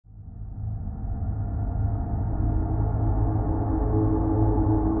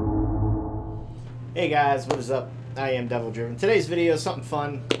Hey guys, what is up? I am Devildriven. Today's video is something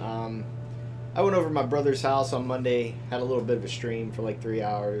fun. I went over to my brother's house on Monday, had a little bit of a stream for like 3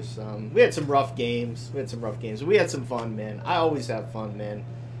 hours. We had some rough games. We had some fun, man. I always have fun, man.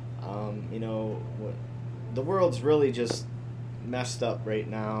 You know, the world's really just messed up right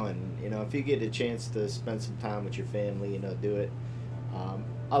now, and you know, if you get a chance to spend some time with your family, you know, do it.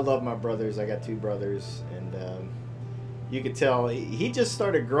 I love my brothers. I got 2 brothers, and you could tell he just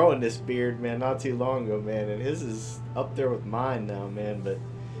started growing this beard, man, not too long ago, man, and his is up there with mine now, man. But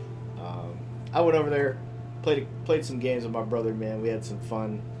I went over there, played some games with my brother, man. We had some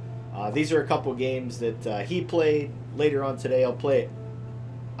fun. These are a couple games that he played. Later on today, I'll play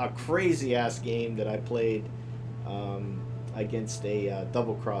a crazy ass game that I played against a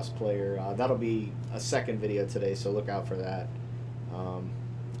double cross player. That'll be a second video today, so look out for that.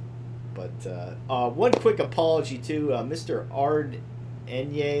 One quick apology to Mr. Ard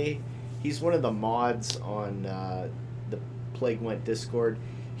Enye. He's one of the mods on the Gwent Discord.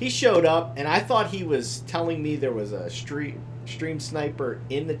 He showed up, and I thought he was telling me there was a stream sniper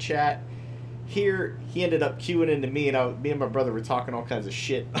in the chat. Here, he ended up queuing into me, and me and my brother were talking all kinds of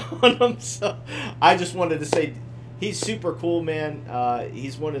shit on him. So I just wanted to say he's super cool, man.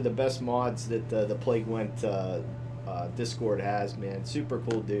 He's one of the best mods that the Gwent Discord has, man. Super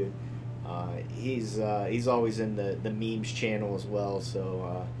cool dude. He's always in the memes channel as well.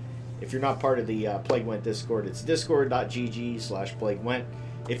 So if you're not part of the Gwent Discord, it's discord.gg/plaguewent.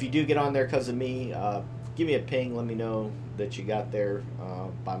 If you do get on there because of me, give me a ping. Let me know that you got there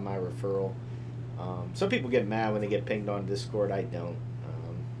by my referral. Some people get mad when they get pinged on Discord. I don't.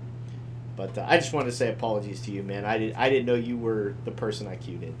 But I just wanted to say apologies to you, man. I didn't know you were the person I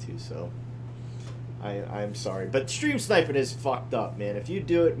queued into, so I'm sorry. But stream sniping is fucked up, man. If you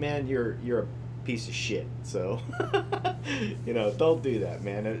do it, man, you're a piece of shit. So you know, don't do that,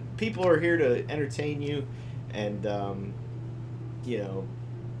 man. People are here to entertain you, and you know,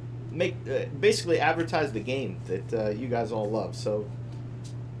 basically advertise the game that you guys all love. So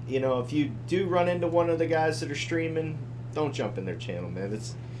you know, if you do run into one of the guys that are streaming, don't jump in their channel, man.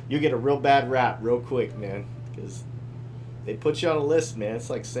 You get a real bad rap real quick, man, because they put you on a list, man. It's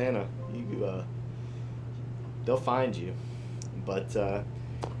like Santa. They'll find you. But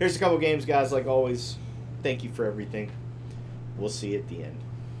here's a couple games, guys. Like always, thank you for everything. We'll see you at the end.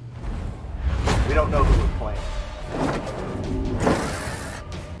 We don't know who we're playing.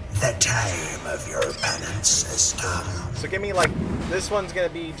 The time of your penance has come. So give me like, this one's gonna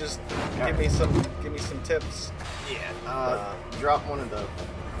be just give me some tips. Yeah. Drop one of the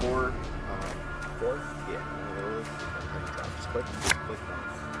 4. 4? Yeah. Just click.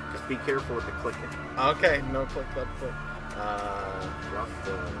 Just be careful with the clicking. Okay, no click, left click. Drop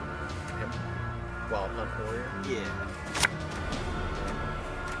the him. Wild Hunt Warrior. Yeah.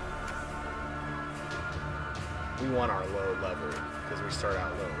 We want our low level because we start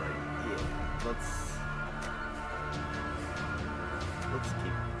out low, right? Yeah. Let's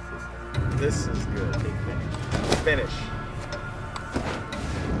keep this is good. Finish.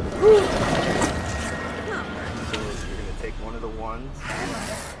 So you're gonna take one of the ones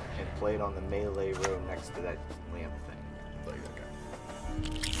and play it on the melee row next to that lamp thing. Okay.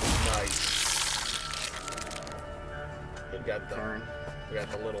 Nice. We got the turn. We got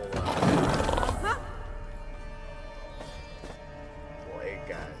the little egg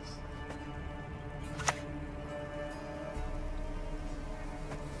guys.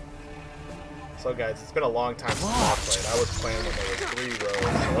 So guys, it's been a long time since I played. I was playing when there were 3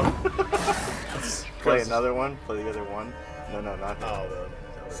 rows. So. Play another one. Play the other one. No, not that. Oh,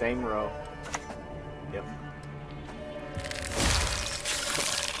 the same row. Yep.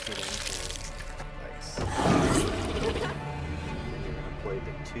 Nice. Then you're gonna play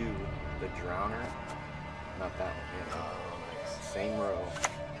the 2, the Drowner. Not that one. Yeah. Oh, nice. Same row.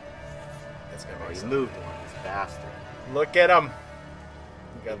 That's gonna be he moved one. This bastard. Look at him.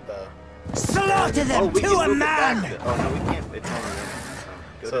 We got the. Slaughter them to a man! Oh no, we can't.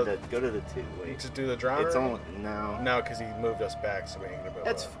 It's only go to the 2. Wait. Just do the drowner. It's only no. No, because he moved us back, so we ain't gonna be able.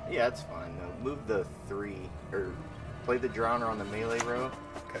 That's fine. No, move the 3 or play the Drowner on the melee row.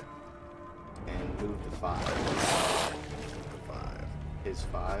 Okay. And move the 5. The 5. His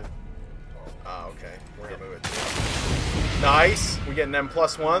 5. Oh, okay. We're gonna move it. Nice. We getting them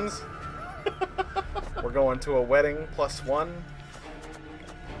 +1s. We're going to a wedding +1.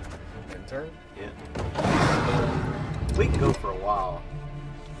 Turn? Yeah. We can go for a while.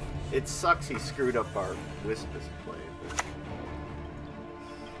 It sucks he screwed up our Wispus play.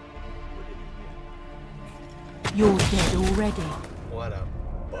 But... You're dead already. What a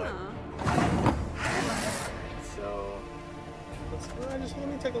butt. So Let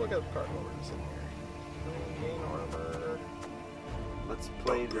me take a look at the card holders in here. Gain armor. Let's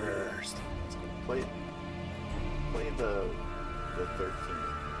play the Burst. play the 13.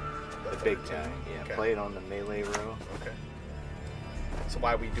 The big 13? guy. Yeah. Okay. Play it on the melee row. Okay. So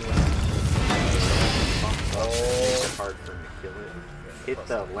why are we doing? Oh, it's hard for him to kill it. Hit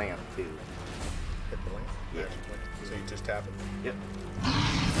the lamp too. Hit the lamp. Yeah. So you just tap it. Yep.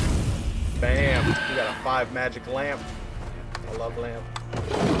 Bam! We got a 5 magic lamp. I love lamp.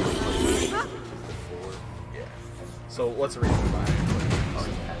 Yeah. So what's the reason why? Oh,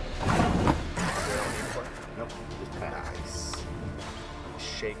 yeah. Nope. Just pass. Nice.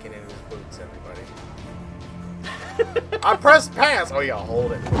 Shaking in his boots, everybody. I pressed pass! Oh, you gotta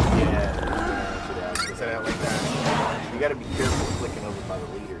hold it. Yeah. Is that like that? You gotta be careful clicking over by the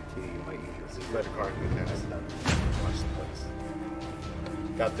leader too. You might use your Better leader. card. Watch the place.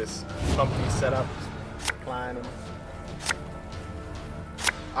 Got this comfy setup. Reclining.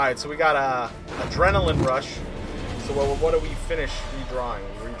 Alright, so we got a adrenaline rush. So what do we finish redrawing?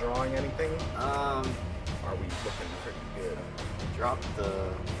 Are we redrawing anything? Are we looking pretty good? Drop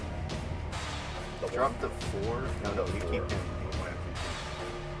the 4. No, you keep him.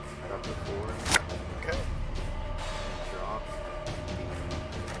 Drop the 4. Okay. Drop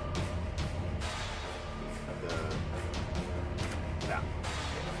the that.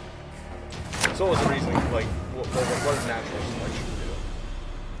 So what was the reasoning? Like, what does natural selection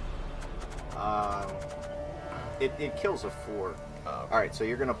do? It kills a 4. Okay. Alright, so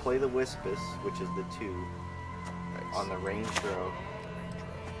you're going to play the Wispus, which is the 2, Nice. on the range row.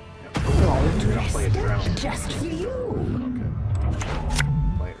 All You're going to play Adrenaline. just for you. Okay.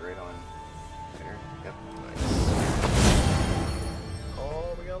 Play it right on there. Yep. Nice.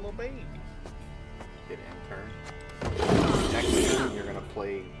 Oh, we got a little baby. Hit end turn. Next turn, you're going to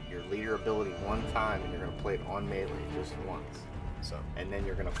play your leader ability 1 time, and you're going to play it on melee just once. So, And then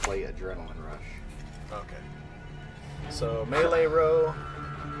you're going to play Adrenaline Rush. okay. So, melee row.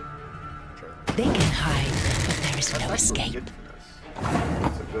 Sure. They can hide, but there is no That's escape. good for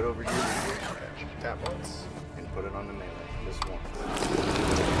us. So go over here Okay. Tap once. and put it on the melee just once.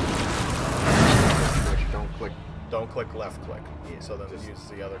 Don't click. Don't click left click. Yeah, So then just- use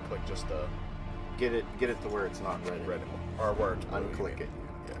the other click just to Get it to where it's not red. red or word. Unclick it.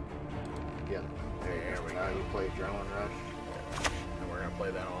 Yeah. Yeah. There you go. Now you play Adrenaline Rush. And we're gonna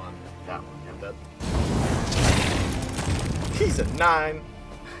play that on That one. that. He's a 9.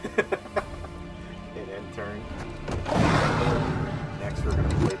 Hit end turn. Next we're gonna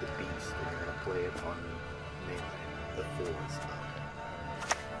play the Beast, and you're gonna play it on melee, the 4s.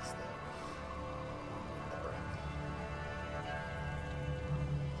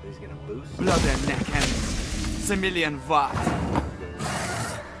 So he's gonna boost. Blood and neck and Similian Vat.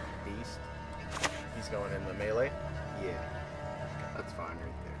 Beast. He's going in the melee. Yeah. That's fine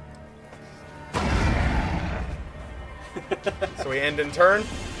right there. So we end in turn.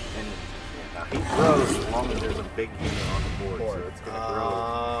 And yeah, now he grows as long as there's a big unit on the board. So it's gonna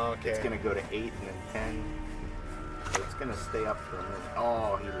grow. Okay. It's gonna go to 8 and then 10. So it's gonna stay up for a minute.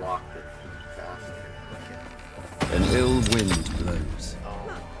 Oh, he locked it. Fast. An ill wind blows.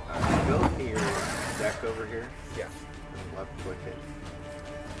 Alright, go here. Deck over here. Yeah. And left click it.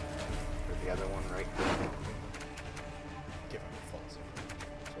 For the other one, right click it. Give him a false.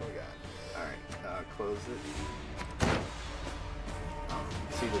 That's what we got. Alright, close it.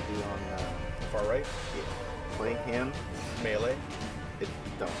 See the dude on Far right. yeah. Play him. Melee. It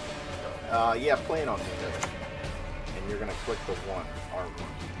don't. Yeah, play it on melee. And you're gonna click the 1, R1.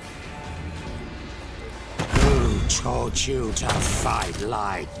 Who taught you to fight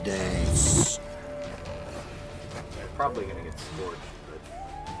like this? They're probably gonna get scorched, but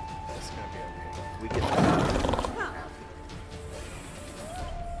It's gonna be okay. we get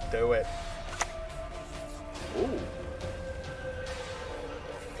Do it. Ooh.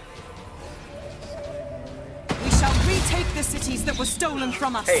 We shall retake the cities that were stolen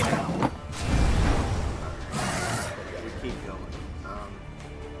from us. Hey now. We keep going.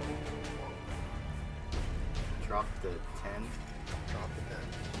 Drop the 10. Drop the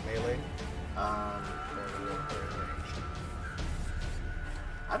 10. Melee.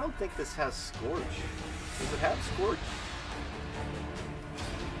 I don't think this has Scorch. Does it have Scorch?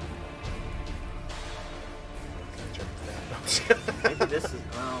 Check that. Maybe this is.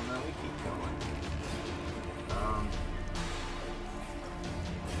 Well, no, we keep going.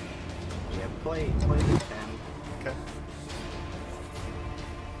 Yeah, play the 10. Okay.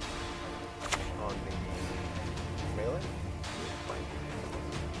 On the melee.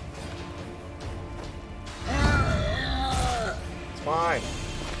 It's fine.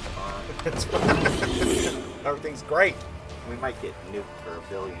 It's fine. Everything's great. We might get nuked for a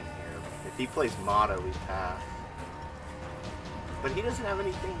billion here. If he plays Motto, we pass. But he doesn't have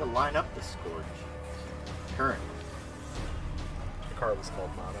anything to line up the Scourge. Currently. The card was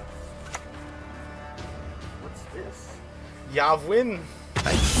called Mana. What's this? Yavwin!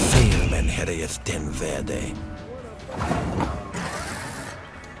 I fail men hereth den verde.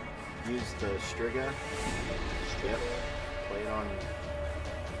 Use the Striga. Yep. Play it on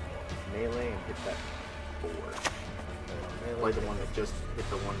melee and hit that 4. Play the one that just hit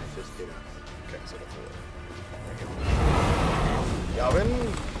the one that just hit us. Okay, so the 4. Yavin!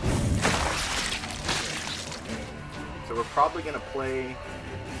 So we're probably gonna play.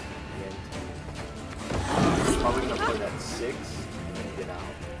 We're probably gonna play that 6 and then get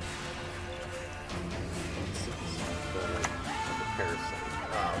out. The parasite.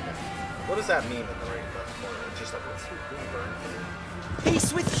 Oh, okay. What does that mean in the right left corner? It's just like let's burn.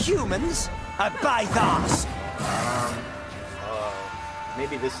 Peace with humans? I buy those.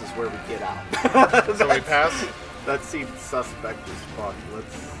 Maybe this is where we get out. So we pass? That seems suspect as fuck.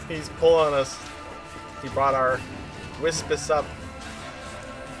 He's pulling us. He brought our Wispus up.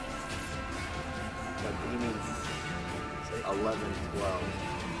 But he means 11, 12.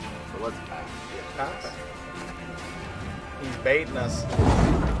 So let's pass. Yeah, Pass? He's baiting us.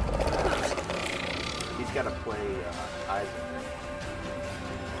 He's got to play Isaac.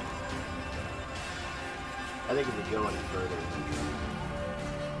 I think if we go any further,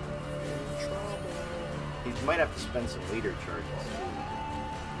 he might have to spend some leader charges.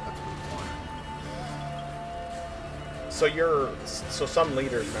 That's what we want. So some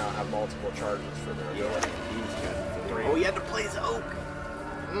leaders now have multiple charges for their ability. He's got 3. Oh, he had to play his Oak.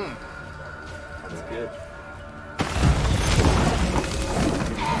 That's good.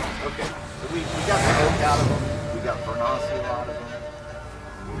 Okay, so we got the Oak out of him. We got Vernassi out of him.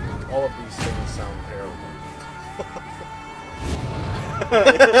 All of these things sound terrible.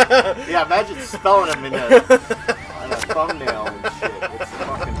 Yeah, imagine spelling them in a thumbnail and shit. It's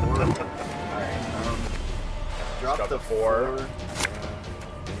fucking horrible. Alright, drop the 4 and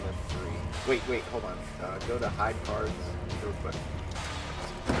the 3. Wait, hold on. Go to hide cards real quick.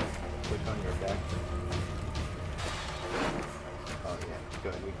 Click on your deck. Oh yeah,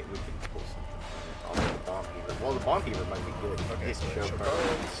 good. We can pull something. I'll do the Bomb Heaver. Well, the Bomb Heaver might be good. Okay, so show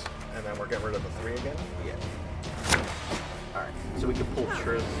cards. And then we're getting rid of the 3 again? Yeah. Alright, so we can pull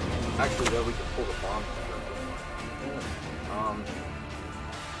Triss. Actually, though, we can pull the Bomb Heaver.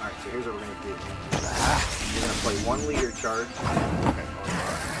 Alright, so here's what we're gonna do. You're gonna play 1 leader charge. Okay,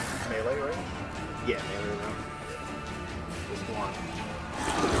 melee range? Yeah, melee range. Just 1.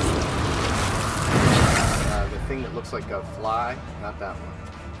 The thing that looks like a fly, not that one.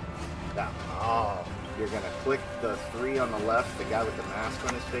 That one. Oh. You're gonna click the 3 on the left, the guy with the mask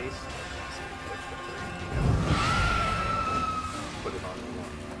on his face. Put it on the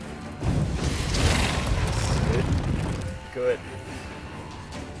 1. Good.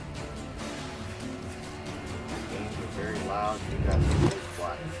 Games are very loud. You guys are really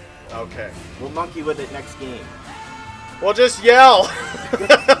quiet. Okay. We'll monkey with it next game. Well, just yell!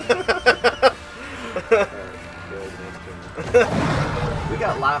 Good. We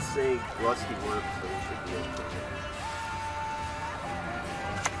got last save, rusty work, so we should be okay.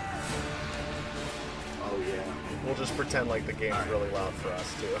 Oh yeah. We'll just pretend like the game's really loud for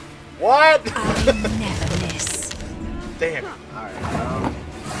us too. What? I never miss. Damn. Alright,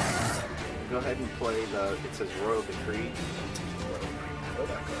 go ahead and play the, it says Royal Decree. Oh,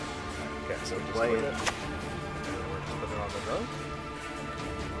 that card. Okay, so we just Play put it. it. And we're just putting it on the drone.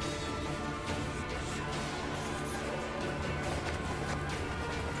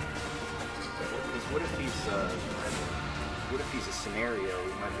 What if he's a scenario?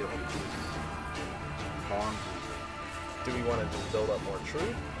 We might be able to use Bomb. Do we want to just build up more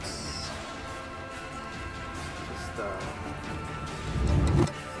troops? Just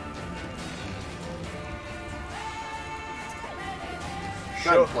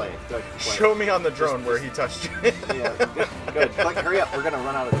Go play it. Go play Show me on the drone where he touched you. Yeah, good. Click, hurry up. We're gonna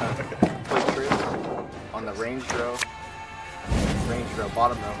run out of time. Play Triss on the range row. Range row,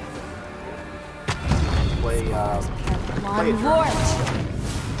 bottom row. Play play a One wart.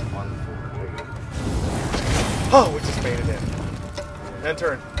 on the floor. There you go. Oh, we just made it in. And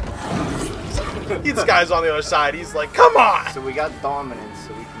turn. This guy's on the other side. He's like, come on! So we got dominance,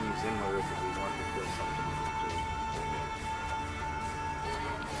 so we can use inward if we want to do something.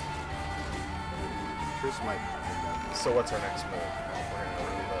 Triss might. So what's our next move? We're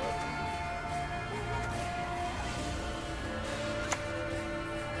gonna reload.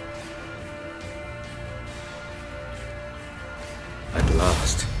 At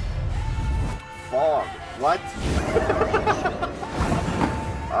last. Fog. What?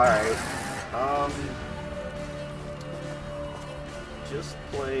 Alright. Just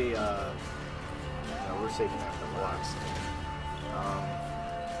play, no, we're saving that for last.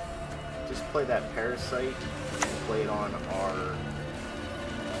 Just play that Parasite and play it on our...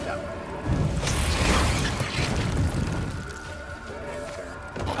 That one.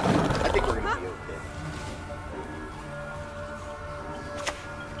 I think we're gonna be okay.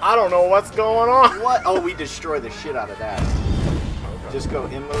 I don't know what's going on. What? Oh, we destroy the shit out of that. Okay. Just go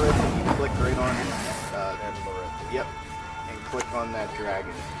Imlerith and you click right on Imlerith. Yep. And click on that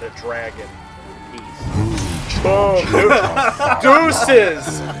dragon. The dragon. Piece. Boom.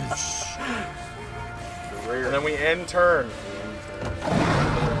 Deuces. And then we end turn.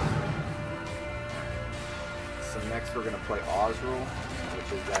 So next we're gonna play Osriel,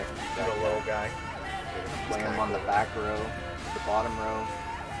 which is that the little guy. We're gonna play him on the back row, the bottom row,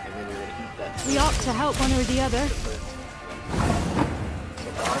 and then we're gonna eat that. We ought to help one or the other. So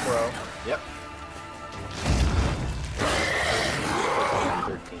bottom row. Yep.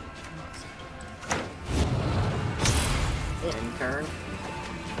 13. End turn.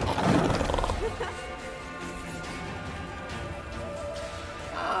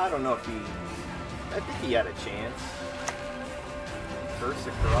 I don't know if he... I think he had a chance. First,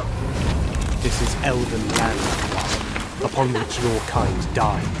 the corruption. This is elven land, upon which your kind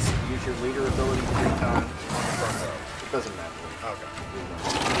dies. Use your leader ability 3 times. It doesn't matter. Okay.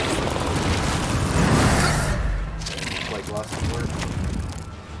 Like lost some work.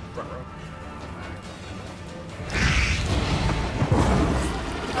 Front row.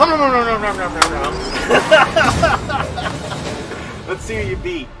 Let's see who you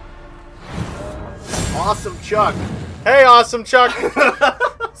beat. Awesome Chuck. Hey, Awesome Chuck.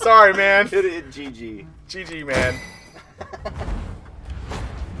 Sorry, man. GG. GG, man.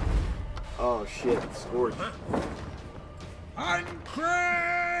 Oh shit, Scorch.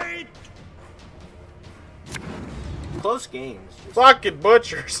 Uncrate! Close games. Fucking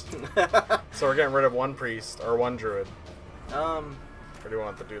butchers. So we're getting rid of one priest or one druid. Or do you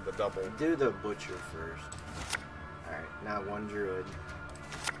want to do the double? Do the butcher first. Alright, now one druid.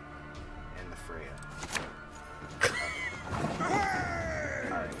 And the Freya.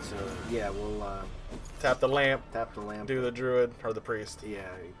 Alright, so yeah, we'll tap the lamp. Tap the lamp. Do the druid or the priest.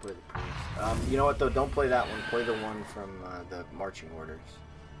 Yeah, you play the priest. You know what though? Don't play that one. Play the one from the marching orders.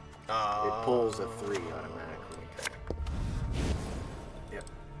 It pulls a 3 automatically. Yep.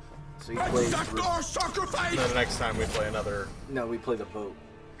 So you play. Sacrifice! Then the next time we play another. No, we play the boat.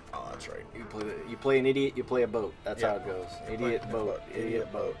 Oh, that's right. You play an idiot. You play a boat. That's how it goes. Idiot boat.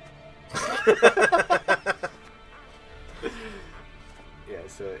 Idiot boat. Yeah.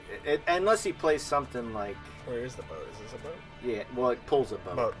 So unless he plays something like. Where is the boat? Is this a boat? Yeah. Well, it pulls a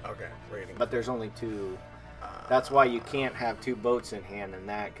boat. Boat. Okay. Rating. But there's only 2. That's why you can't have 2 boats in hand in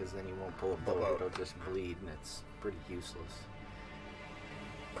that, because then you won't pull a boat. It'll just bleed, and it's pretty useless.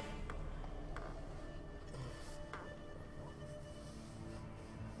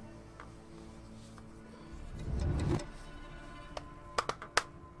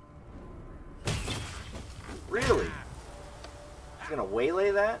 Really? He's gonna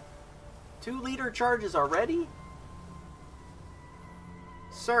waylay that? 2 leader charges already?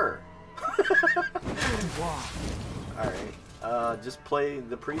 Sir. Alright. Just play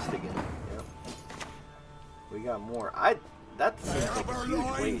the priest again. Yep. We got more. That seems like a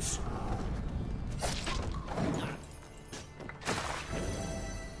huge waste. I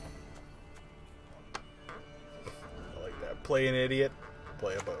like that. Play an idiot,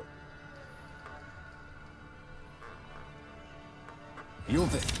 play a boat. Your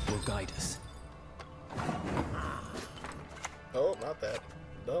bit will guide us. Oh, not that.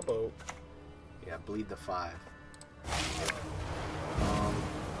 The boat. Yeah, bleed the 5.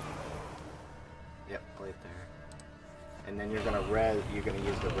 Yep, play it there. And then you're gonna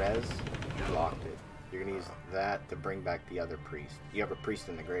use the res. You blocked it. You're gonna use that to bring back the other priest. You have a priest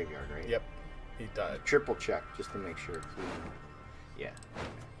in the graveyard, right? Yep. He died. Triple check just to make sure. Yeah.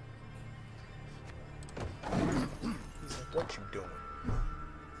 He's like, what you doing?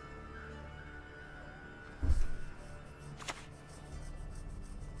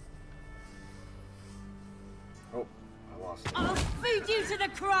 Oh, I lost it. I'll feed you to the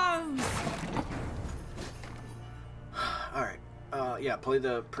crows! Alright. Yeah, play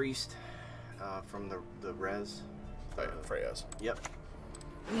the priest from the res. Freya's. Yep.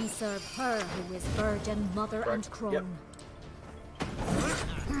 We serve her who is virgin, mother, Correct. and crone. Yep.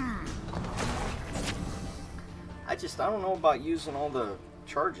 I don't know about using all the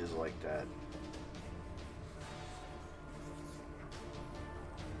charges like that.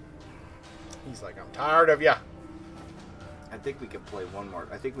 He's like, I'm tired of ya. I think we could play one more.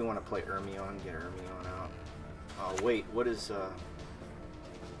 I think we want to play Ermion, get Ermion out. Oh, wait, what is,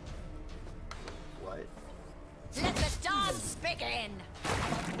 what? Let the dance begin!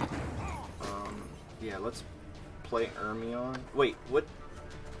 Yeah, let's play Ermion. Wait, what?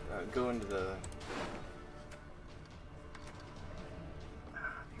 Go into the...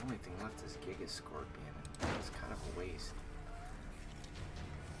 The only thing left is Giga Scorpion. It's kind of a waste.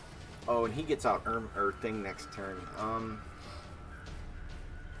 Oh, and he gets out or thing next turn.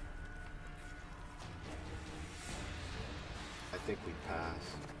 I think we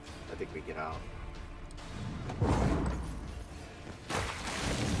pass. I think we get out.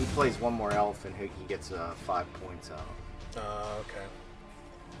 He plays one more elf and he gets 5 points out. Okay.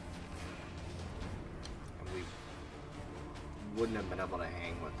 And we wouldn't have been able to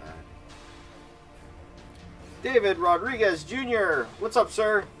hang with that. David Rodriguez Jr. What's up,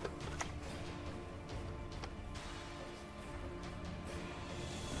 sir?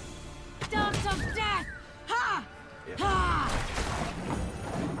 Dance of death! Ha! Yeah. Ha!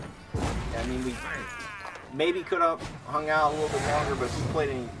 I mean, we maybe could have hung out a little bit longer, but he played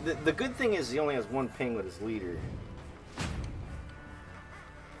any... The good thing is he only has one ping with his leader.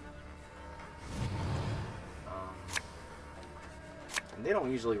 And they don't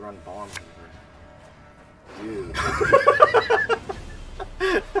usually run bombs either. Dude.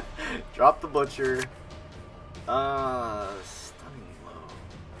 Drop the butcher. Stunning blow.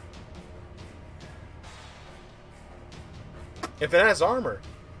 If it has armor,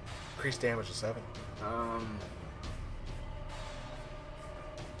 increase damage to 7.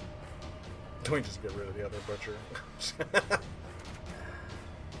 Don't we just get rid of the other butcher?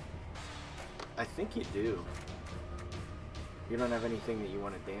 I think you do. You don't have anything that you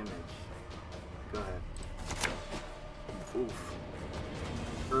want to damage. Go ahead. Oof.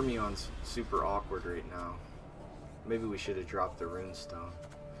 Ermion's super awkward right now. Maybe we should have dropped the runestone.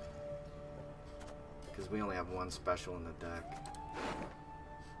 Because we only have one special in the deck.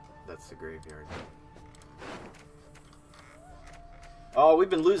 That's the graveyard. Oh, we've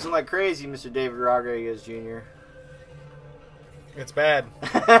been losing like crazy, Mr. David Rodriguez Jr. It's bad.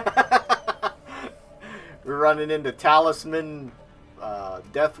 We're running into Talisman,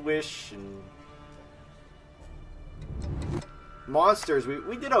 Death Wish, and monsters.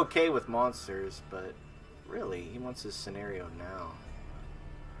 We did okay with monsters, but really, he wants his scenario now.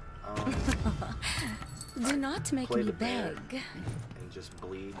 Do not make play me the bear beg. and just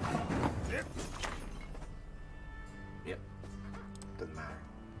bleed. Yep. Doesn't matter.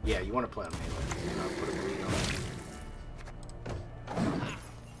 Yeah, you want to play on melee. Put a bleed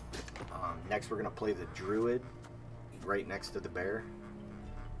on. Next, we're gonna play the druid right next to the bear.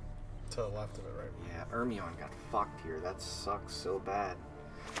 To the left of it, right? Yeah, Ermion got fucked here. That sucks so bad.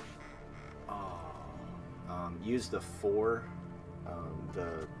 Oh, use the 4,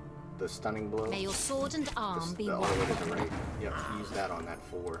 the stunning blow. May your sword and arm be all one. the way to the right. Yep, use that on that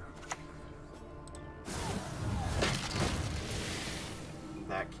 4.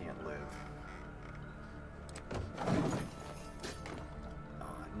 That can't live.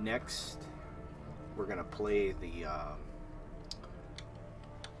 Next, we're gonna play the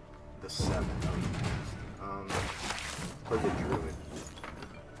 7. Play the druid.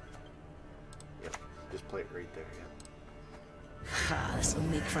 Yep, just play it right there. Yep. Ah, this will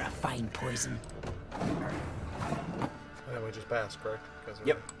make for a fine poison. And then we just passed, correct?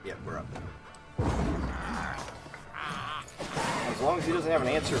 Yep, we're up. As long as he doesn't have an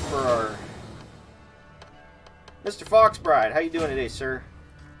answer for our... Mr. Foxbride, how you doing today, sir?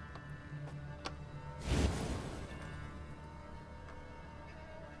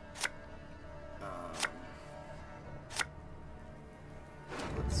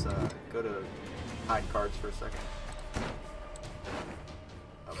 Let's go to hide cards for a second.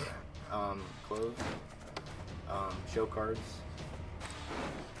 Okay. Close. Show cards.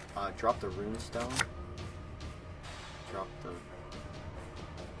 Drop the runestone. Drop the...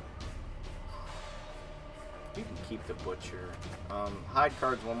 You can keep the butcher. Hide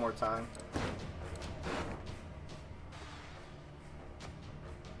cards one more time.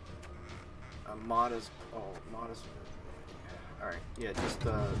 Modest. Oh, modest. Alright, yeah, just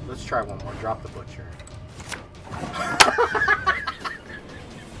let's try one more. Drop the butcher.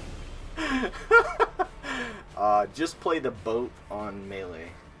 Just play the boat on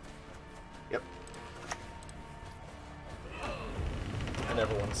melee. Yep. I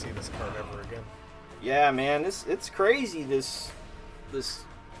never want to see this card ever again. Yeah, man, it's crazy, this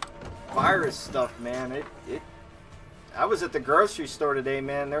virus stuff, man. I was at the grocery store today,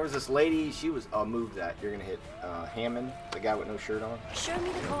 man. There was this lady, she was... Oh, move that. You're gonna hit Hammond, the guy with no shirt on. Show me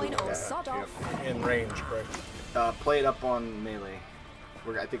the coin or sod off. In range, correct? Play it up on melee.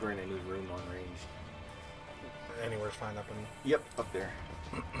 I think we're in a new room on ranged. Anywhere's fine up in. Yep, up there.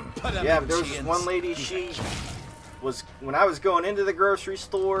 Yeah, but there was this one lady. She was when I was going into the grocery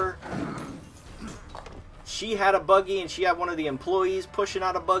store. She had a buggy, and she had one of the employees pushing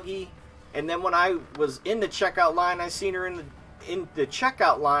out a buggy. And then when I was in the checkout line, I seen her in the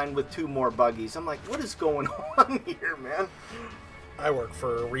checkout line with 2 more buggies. I'm like, what is going on here, man? I work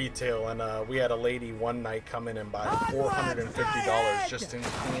for retail, and we had a lady one night come in and buy $450 just in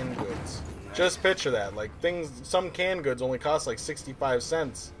canned goods. Just picture that. Like, some canned goods only cost like 65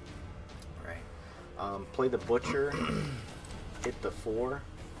 cents. Right. Play the butcher. Hit the 4.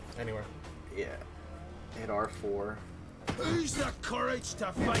 Anywhere. Yeah. Hit R4. Who's the courage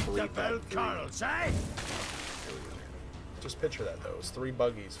to fight the bell Carls, eh? Just picture that, though. It's 3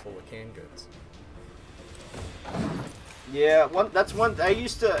 buggies full of canned goods. Yeah, that's one. I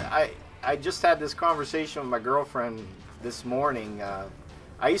just had this conversation with my girlfriend this morning.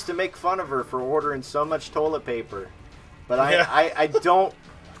 I used to make fun of her for ordering so much toilet paper, but Yeah. I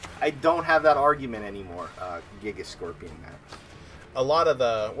don't have that argument anymore. Giga Scorpion that. A lot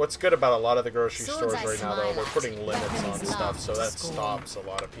of what's good about a lot of the grocery stores right now, though, they're putting limits on stuff, so that stops a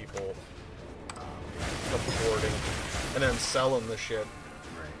lot of people from hoarding and then selling the shit.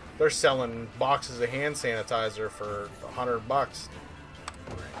 They're selling boxes of hand sanitizer for $100.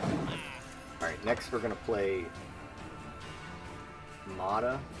 Alright, next we're going to play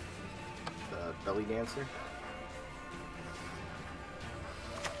Mata, the belly dancer.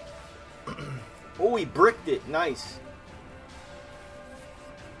 Oh, he bricked it. Nice.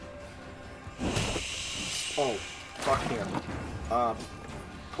 Oh, fuck him.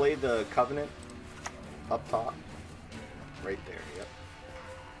 Play the Covenant up top. Right there, yep.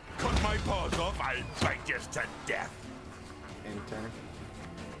 Cut my paws off, I'll bite you to death. In turn.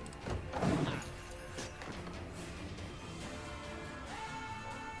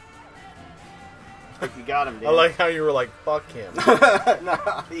 Like you got him, dude. I like how you were like, fuck him.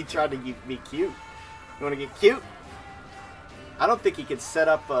 No, he tried to be cute. You want to get cute? I don't think he could set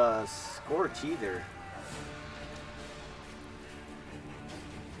up a Scorch either.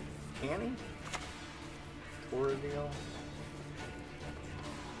 Can he? Tor reveal?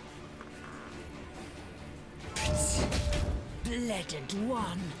 Blooded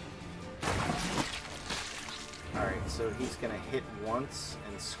one. Alright, so he's gonna hit once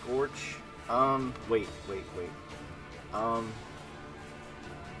and Scorch. Wait.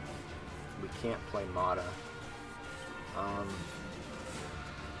 We can't play Mata.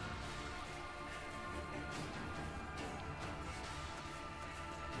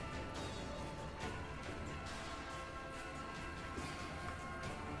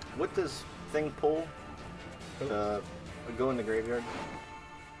 What does thing pull? Go in the graveyard.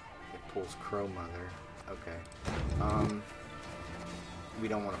 It pulls Crow Mother. Okay. We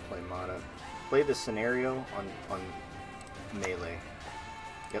don't want to play Mata. Play the scenario on melee.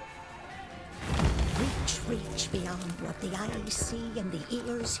 Yep. Reach beyond what the eyes see and the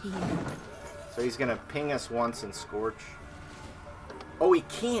ears hear. So he's gonna ping us once and Scorch. Oh, he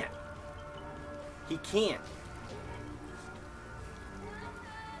can't. He can't.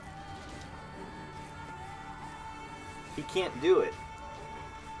 He can't do it.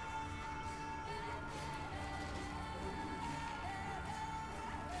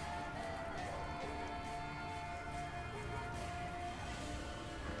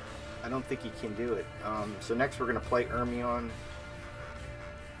 I don't think he can do it. So next we're going to play Ermion.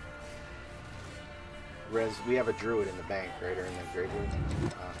 Rez, we have a druid in the bank, right? Or in the graveyard.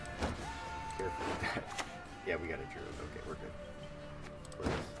 Careful with that. Yeah, we got a druid. Okay, we're good.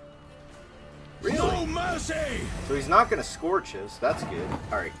 Really? No mercy! So he's not going to scorch us. That's good.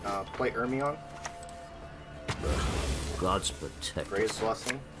 Alright, play Ermion. God's protect. Greatest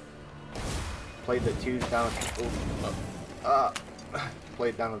blessing. Play the twos down.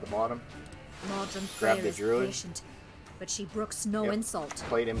 Played down at the bottom. Modern Grab Freya the is druid. patient, but she brooks no Yep. insult.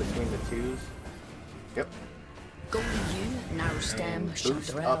 Played in between the twos. Yep. Go to you, narrow stem, And boost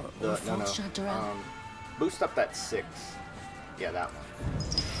Chanterelle, up or the false Chanterelle. boost up that 6. Yeah, that one.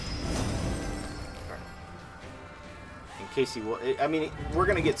 Alright. In case he will. I mean, we're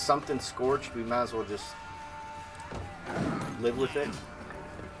gonna get something scorched. We might as well just live with it.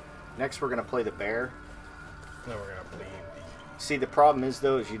 Next, we're gonna play the bear. Then we're gonna play. See, the problem is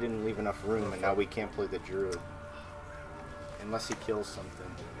though, is you didn't leave enough room, and now we can't play the druid unless he kills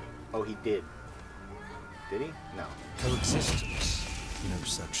something. Oh, he did. Did he? No. Coexistence. No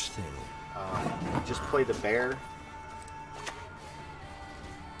such thing. Just play the bear.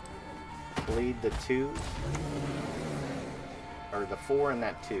 Bleed the 2. Or the 4 and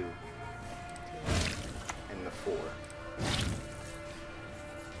that 2. And and the 4.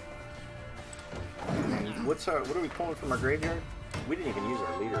 And what are we pulling from our graveyard? We didn't even use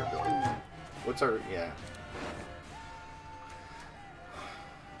our leader ability. What's our, yeah.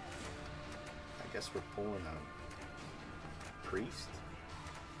 I guess we're pulling a priest?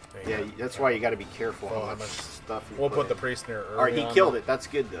 Yeah, that's why you got to be careful how much stuff you put the priest near early. Alright, he killed it. That's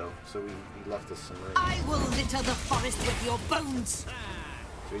good, though. So he left us some room. I will litter the forest with your bones.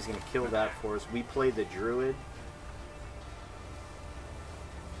 So he's going to kill that for us. We played the druid.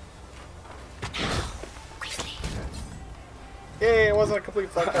 Yay, it wasn't a complete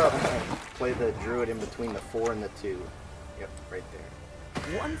fuck up. Play the druid in between the 4 and the 2. Yep, right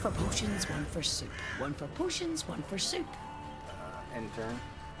there. One for potions, one for soup. One for potions, one for soup. End turn.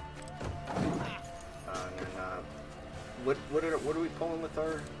 And then, what are we pulling with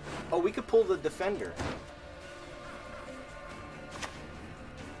our... Oh, we could pull the defender.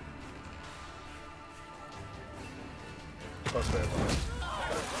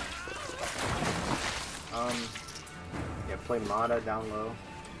 Yeah, play Mata down low.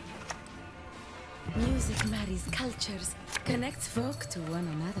 Music marries cultures, connects folk to one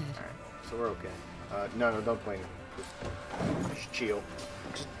another. Alright, so we're okay. No, don't play. Just chill.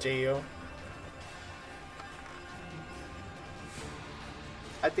 Just chill.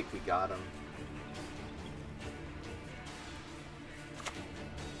 I think we got him.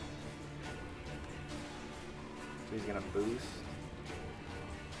 So he's gonna boost.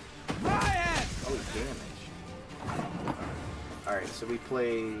 Oh, he's damaged. Alright, so we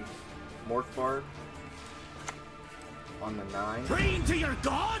play Morkbard on the 9. Praying to your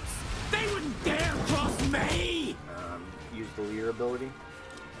gods? They wouldn't dare cross me! Use the Leer ability.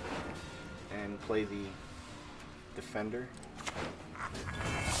 And play the Defender. You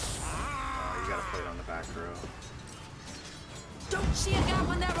gotta play it on the back row. Don't see a gap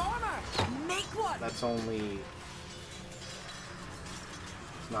in their armor. Make one. That's only...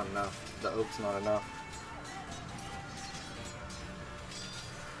 It's not enough. The oak's not enough.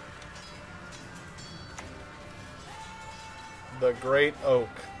 The Great Oak.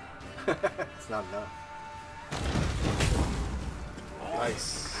 It's not enough.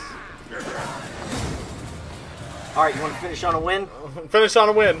 Nice. Alright, you want to finish on a win? Finish on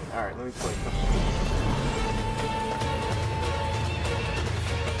a win. Alright, let me play a couple.